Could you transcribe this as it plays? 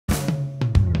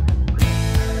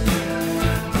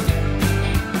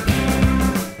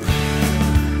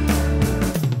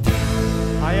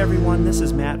everyone, this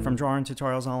is Matt from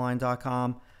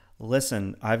drawingtutorialsonline.com.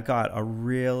 Listen, I've got a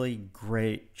really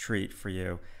great treat for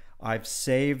you. I've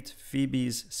saved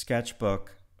Phoebe's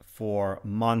sketchbook for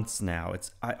months now.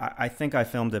 I think I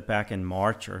filmed it back in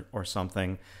March or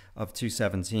something of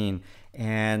 2017,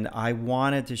 and I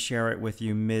wanted to share it with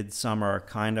you midsummer,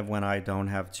 kind of when I don't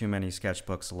have too many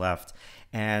sketchbooks left.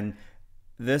 And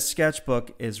this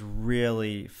sketchbook is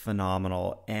really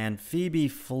phenomenal, and Phoebe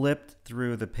flipped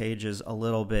through the pages a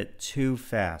little bit too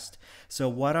fast. So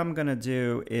what I'm going to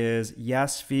do is,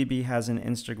 yes, Phoebe has an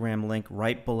Instagram link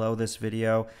right below this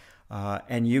video,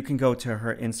 and you can go to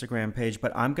her Instagram page,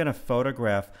 but I'm going to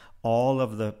photograph all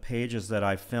of the pages that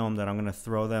I filmed, and I'm going to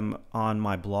throw them on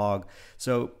my blog.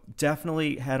 So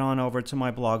definitely head on over to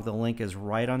my blog. The link is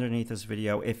right underneath this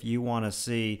video if you want to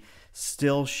see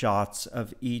still shots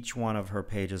of each one of her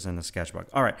pages in the sketchbook.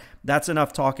 All right, that's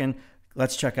enough talking.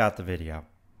 Let's check out the video.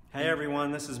 Hey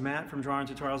everyone, this is Matt from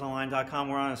drawingtutorialsonline.com.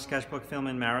 We're on a sketchbook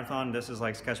filming marathon. This is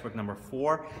like sketchbook number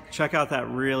 4. Check out that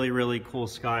really, really cool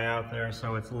sky out there.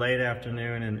 So it's late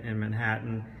afternoon in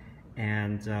Manhattan,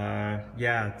 and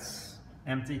yeah, it's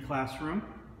empty classroom.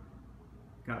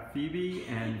 Got Phoebe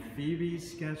and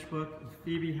Phoebe's sketchbook.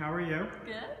 Phoebe, how are you?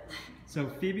 Good. So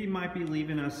Phoebe might be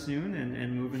leaving us soon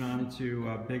and moving on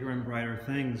to bigger and brighter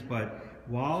things, but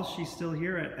while she's still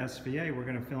here at SVA, we're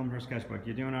going to film her sketchbook.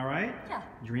 You doing all right? Yeah.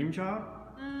 Dream job?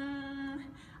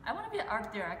 I want to be an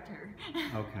art director.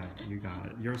 Okay, you got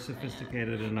it. You're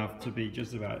sophisticated enough to be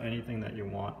just about anything that you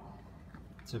want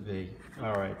to be.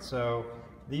 All right, so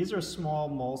these are small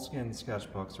moleskin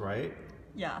sketchbooks, right?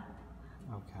 Yeah.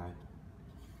 Okay.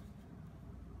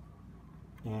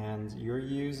 And you're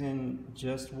using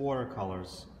just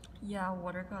watercolors? Yeah,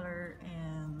 watercolor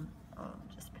and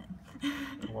just pen.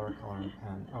 Watercolor and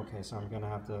pen. Okay, so I'm going to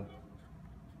have to...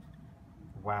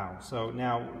 Wow. So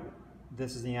now,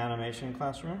 this is the animation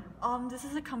classroom? This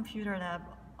is a computer lab.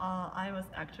 I was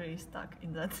actually stuck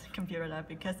in that computer lab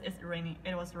because it's raining.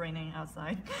 It was raining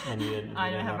outside. And you didn't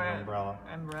have an umbrella?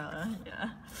 Umbrella, yeah.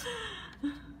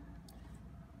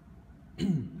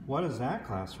 What is that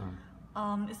classroom?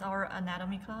 It's our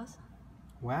anatomy class.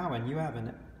 Wow, and you have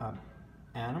an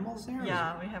animals there?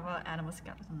 Yeah, we have an animal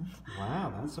skeleton.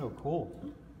 Wow, that's so cool.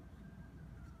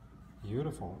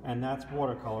 Beautiful. And that's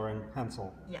watercolor and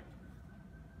pencil? Yeah.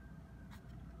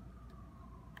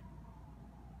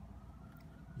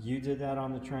 You did that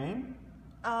on the train?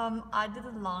 I did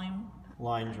a line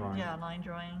drawing. Yeah, line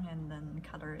drawing and then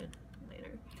color it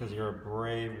later. Because you're a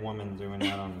brave woman doing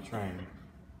that on the train.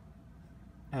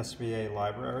 SVA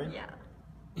library? Yeah.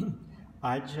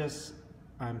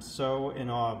 I'm so in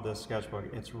awe of this sketchbook.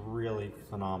 It's really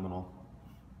phenomenal.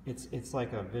 It's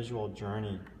like a visual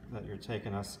journey that you're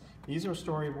taking us. These are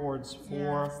storyboards for...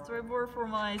 Yeah, storyboard for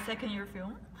my second year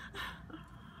film.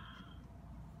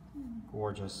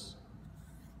 Gorgeous.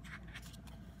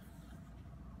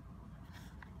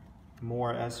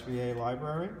 More SVA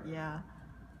library? Yeah.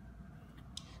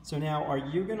 So now, are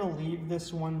you going to leave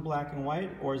this one black and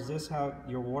white, or is this how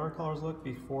your watercolors look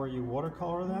before you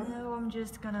watercolor them? No, I'm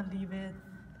just gonna leave it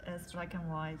as black and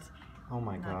white. Oh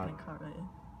my God. Not gonna color it.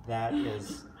 That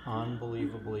is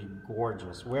unbelievably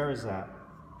gorgeous. Where is that?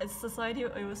 It's Society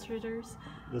of Illustrators.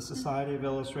 The Society of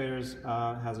Illustrators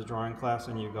has a drawing class,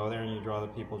 and you go there and you draw the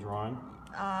people drawing?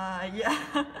 Yeah.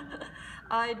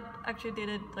 I actually did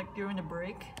it like during the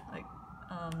break, like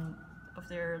of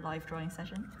their live drawing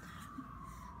session.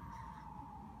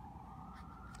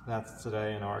 That's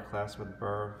today in art class with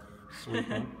Burr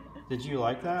sweeping. Did you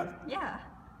like that? Yeah.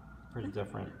 Pretty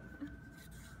different.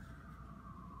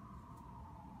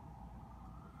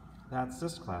 That's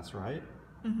this class, right?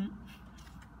 Mm-hmm.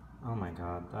 Oh my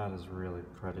God, that is really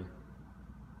pretty.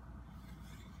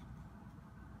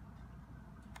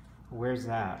 Where's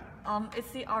that?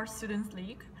 It's the Art Students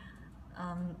League,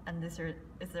 and this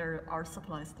is their art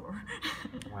supply store.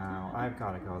 Wow, I've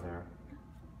got to go there.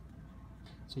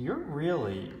 So you're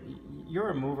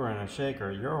a mover and a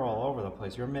shaker. You're all over the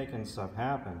place. You're making stuff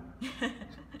happen.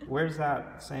 Where's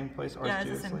that? Same place? Yeah,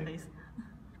 it's the same place.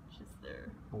 She's there.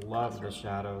 Love the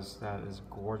shadows. That is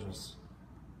gorgeous.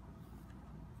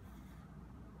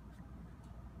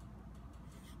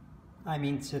 I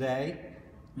mean, today,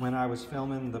 when I was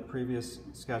filming the previous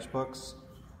sketchbooks,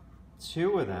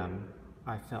 2 of them,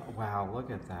 I felt, wow,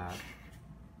 look at that.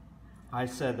 I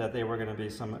said that they were going to be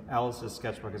Alice's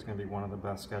sketchbook is going to be one of the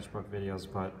best sketchbook videos,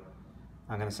 but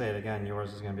I'm going to say it again,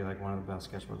 yours is going to be like one of the best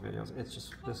sketchbook videos. It's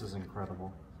just, this is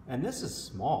incredible. And this is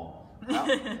small.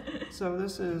 So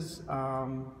this is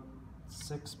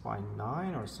 6 by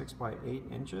 9 or 6 by 8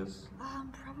 inches?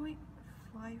 Probably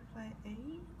 5 by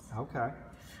 8. Okay.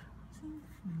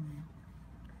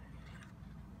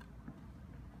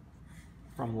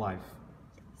 from life.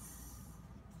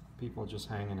 People just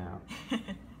hanging out.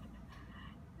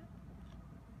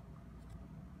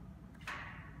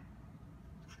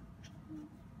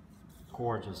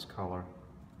 Gorgeous color.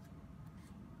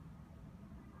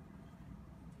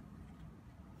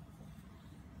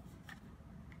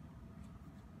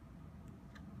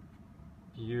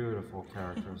 Beautiful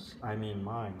characters. I mean,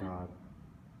 my God.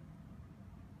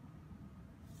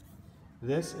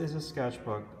 This is a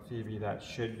sketchbook, Phoebe, that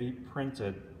should be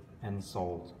printed and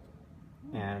sold.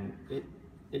 And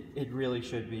it really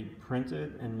should be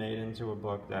printed and made into a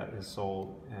book that is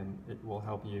sold, and it will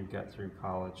help you get through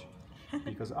college.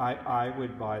 Because I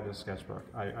would buy this sketchbook.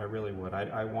 I really would.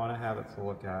 I want to have it to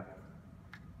look at.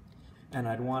 And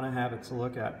I'd want to have it to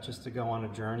look at just to go on a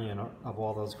journey of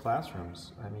all those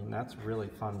classrooms. I mean, that's really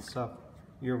fun stuff.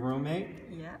 Your roommate?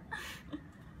 Yeah.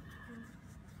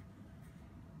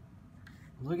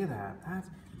 Look at that. That's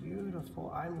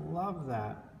beautiful. I love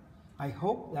that. I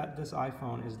hope that this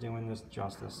iPhone is doing this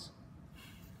justice.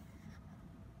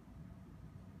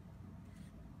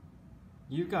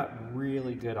 You've got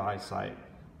really good eyesight.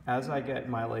 As I get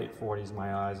in my late 40s,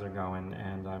 my eyes are going,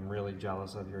 and I'm really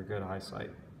jealous of your good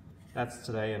eyesight. That's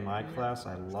today in my class.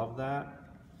 I love that.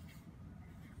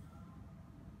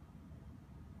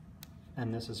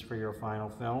 And this is for your final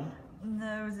film?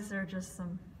 No, these are just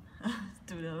some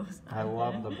doodles. I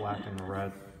love the black and the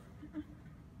red.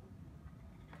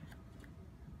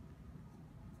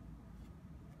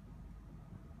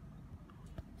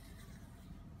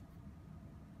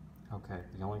 Okay,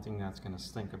 the only thing that's going to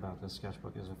stink about this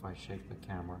sketchbook is if I shake the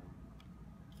camera.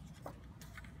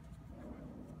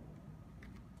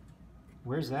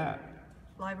 Where's that?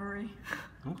 Library.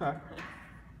 Okay.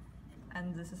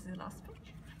 And this is the last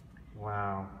page.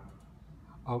 Wow.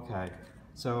 Okay,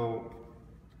 so...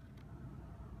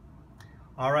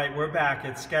 All right, we're back.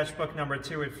 It's sketchbook number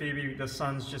 2 with Phoebe. The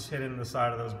sun's just hitting the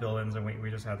side of those buildings, and we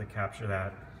just had to capture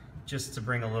that just to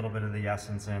bring a little bit of the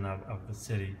essence in of the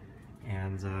city.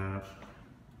 And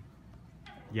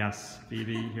yes,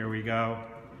 Phoebe, here we go.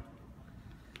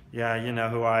 Yeah, you know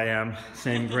who I am.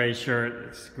 Same gray shirt.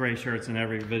 It's gray shirts in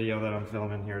every video that I'm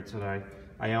filming here today.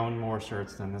 I own more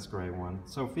shirts than this gray one.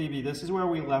 So Phoebe, this is where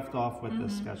we left off with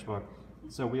this sketchbook.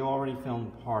 So we already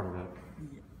filmed part of it.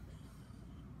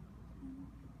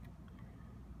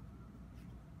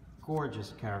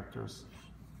 Gorgeous characters.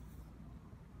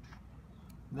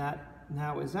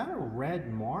 Now, is that a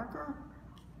red marker?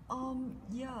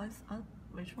 Yeah,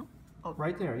 which one? Oh,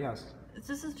 Right there, yes.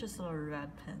 this is just a red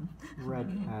pen. Red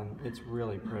pen. It's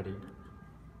really pretty.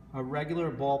 A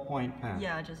regular ballpoint pen.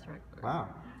 Yeah, just regular. Wow.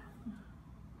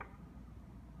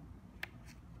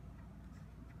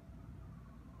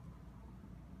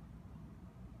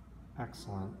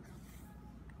 Excellent.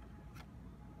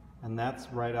 And that's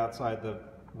right outside the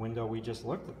window we just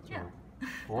looked at. Yeah.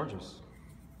 Gorgeous.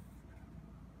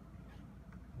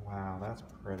 Wow, that's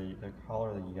pretty. The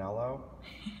color, the yellow.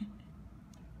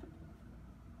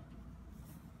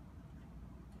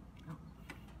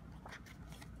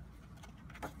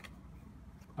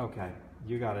 Okay,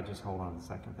 you gotta just hold on a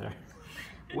second there.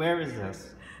 Where is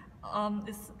this?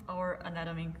 It's our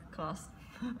anatomy class.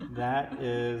 That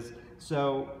is,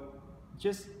 so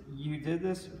just, you did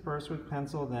this first with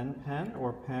pencil, then pen,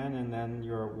 or pen and then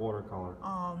your watercolor?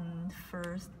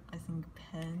 First, I think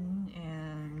pen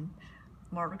and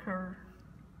marker.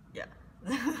 Yeah.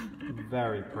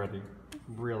 Very pretty.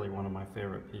 Really one of my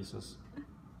favorite pieces.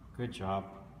 Good job.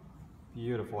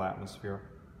 Beautiful atmosphere.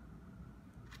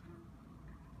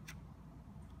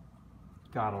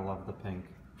 Gotta love the pink.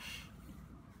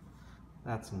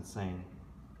 That's insane.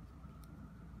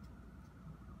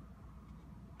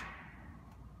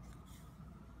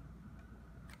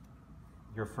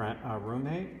 Your friend,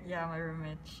 roommate? Yeah, my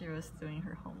roommate, she was doing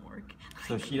her homework.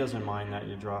 So she doesn't mind that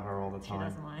you draw her all the She time?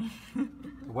 doesn't mind.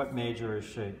 What major is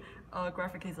she?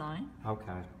 Graphic design.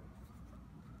 Okay.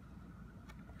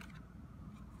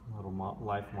 A little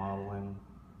life modeling.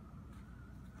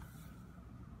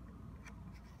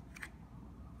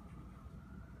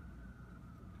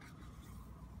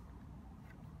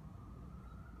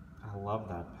 I love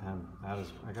that pen. That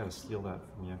is, I gotta steal that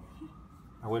from you.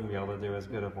 I wouldn't be able to do as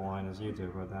good of a line as you do,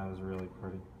 but that is really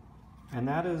pretty. And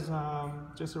that is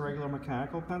just a regular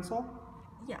mechanical pencil?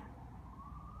 Yeah.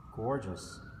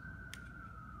 Gorgeous.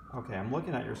 Okay, I'm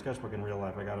looking at your sketchbook in real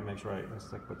life. I gotta make sure I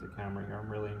stick with the camera here. I'm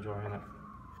really enjoying it.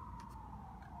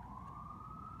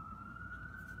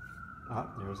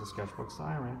 Ah, there's a sketchbook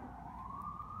siren.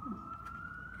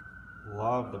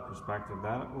 Love the perspective.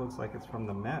 That looks like it's from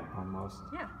the Met almost.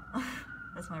 Yeah.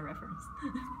 That's my reference.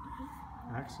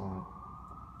 Excellent.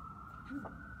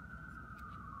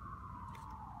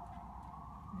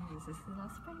 This is the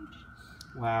last page.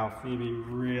 Wow, Phoebe,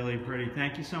 really pretty.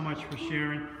 Thank you so much for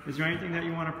sharing. Is there anything that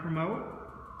you want to promote?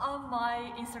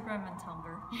 My Instagram and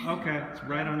Tumblr. Okay, it's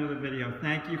right under the video.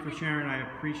 Thank you for sharing. I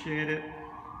appreciate it.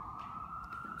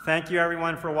 Thank you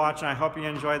everyone for watching. I hope you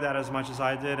enjoyed that as much as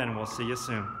I did, and we'll see you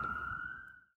soon.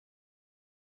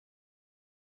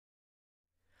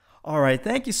 All right,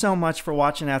 thank you so much for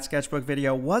watching that sketchbook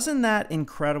video. Wasn't that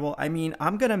incredible? I mean,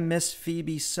 I'm going to miss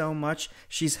Phoebe so much.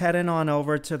 She's heading on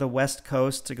over to the West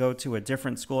Coast to go to a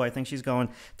different school. I think she's going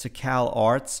to Cal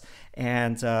Arts,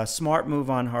 and smart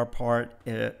move on her part.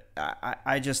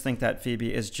 I just think that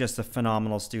Phoebe is just a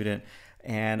phenomenal student,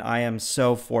 and I am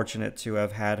so fortunate to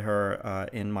have had her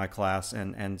in my class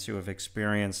and to have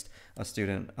experienced a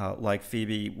student like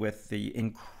Phoebe with the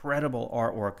incredible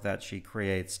artwork that she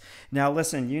creates. Now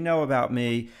listen, you know about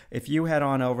me. If you head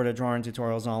on over to Drawing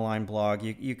Tutorials Online blog,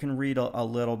 you can read a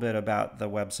little bit about the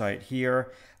website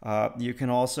here. You can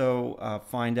also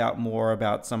find out more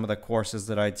about some of the courses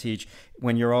that I teach.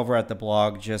 When you're over at the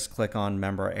blog, just click on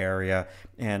Member Area,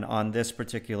 and on this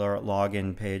particular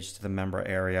login page to the member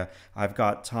area, I've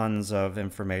got tons of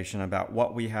information about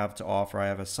what we have to offer. I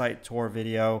have a site tour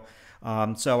video.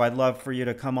 So I'd love for you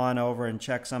to come on over and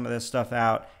check some of this stuff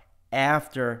out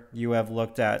after you have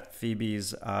looked at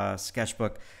Phoebe's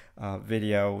sketchbook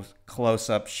video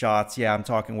close-up shots. Yeah, I'm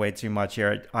talking way too much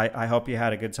here. I hope you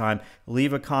had a good time.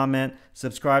 Leave a comment,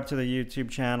 subscribe to the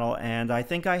YouTube channel, and I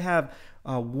think I have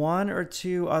 1 or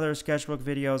 2 other sketchbook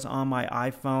videos on my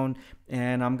iPhone,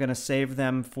 and I'm going to save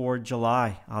them for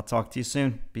July. I'll talk to you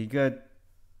soon. Be good.